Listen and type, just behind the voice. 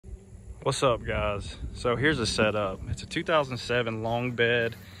What's up, guys? So here's the setup. It's a 2007 long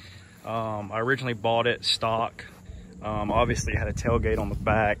bed. I originally bought it stock. Obviously it had a tailgate on the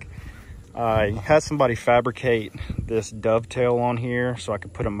back. I had somebody fabricate this dovetail on here so I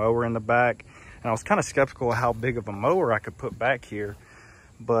could put a mower in the back, and I was kind of skeptical of how big of a mower I could put back here,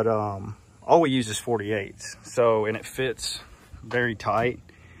 but all we use is 48s, so, and it fits very tight,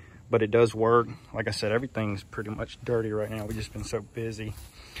 but it does work. Like I said, everything's pretty much dirty right now. We've just been so busy.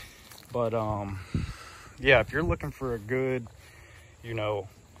 But yeah, if you're looking for a good,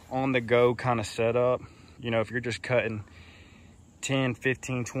 on the go kind of setup, if you're just cutting 10,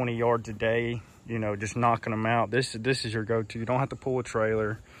 15, 20 yards a day, just knocking them out, this is your go-to. You don't have to pull a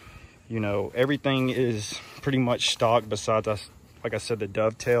trailer. Everything is pretty much stock besides us, like I said, the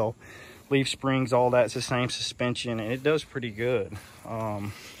dovetail, leaf springs, all that's the same suspension, and it does pretty good.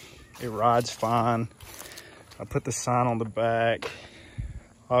 It rides fine. I put the sign on the back.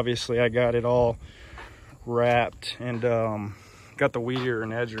 Obviously I got it all wrapped, and got the weed eater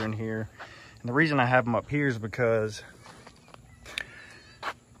and edger in here. And the reason I have them up here is because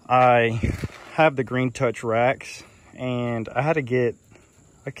I have the Green Touch racks, and I had to get,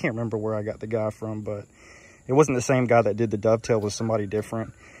 I can't remember where I got the guy from, but it wasn't the same guy that did the dovetail, it was somebody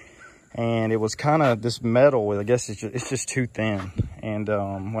different. And it was kind of this metal, I guess it's just too thin. And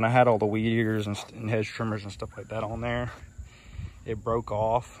when I had all the weed eaters and hedge trimmers and stuff like that on there, it broke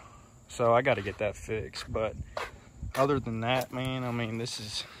off, so I got to get that fixed. But other than that, man, I mean, this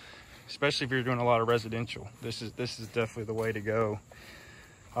is, especially if you're doing a lot of residential, this is definitely the way to go.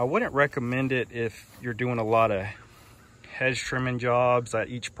 I wouldn't recommend it if you're doing a lot of hedge trimming jobs at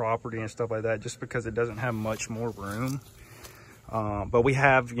each property and stuff like that, just because it doesn't have much more room. But we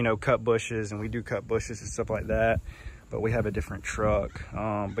have, cut bushes, and we do cut bushes and stuff like that, but we have a different truck.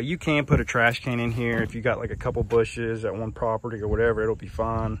 But you can put a trash can in here if you got like a couple bushes at one property or whatever, it'll be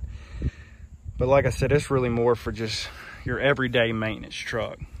fine. But like I said, it's really more for just your everyday maintenance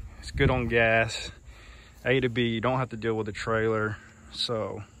truck. It's good on gas, A to B, you don't have to deal with a trailer.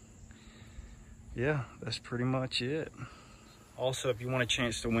 So yeah, that's pretty much it. Also, if you want a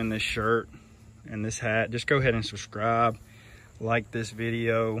chance to win this shirt and this hat, just go ahead and subscribe, like this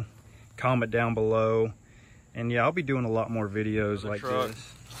video, comment down below. And yeah, I'll be doing a lot more videos like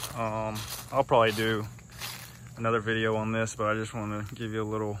this. I'll probably do another video on this, but I just want to give you a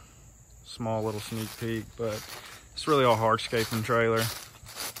small little sneak peek. But it's really all hardscaping trailer,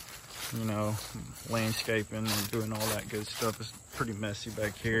 landscaping and doing all that good stuff. It's pretty messy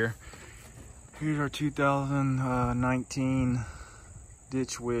back here. Here's our 2019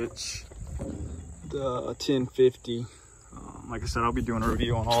 Ditch Witch, the 1050. Like I said, I'll be doing a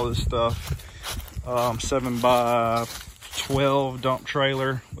review on all this stuff. 7x12 dump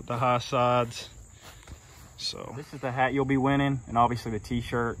trailer with the high sides. So this is the hat you'll be winning, and obviously the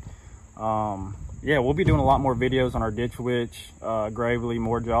t-shirt. Yeah, we'll be doing a lot more videos on our Ditch Witch, Gravely,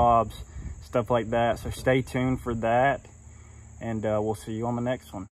 more jobs, stuff like that. So stay tuned for that, and we'll see you on the next one.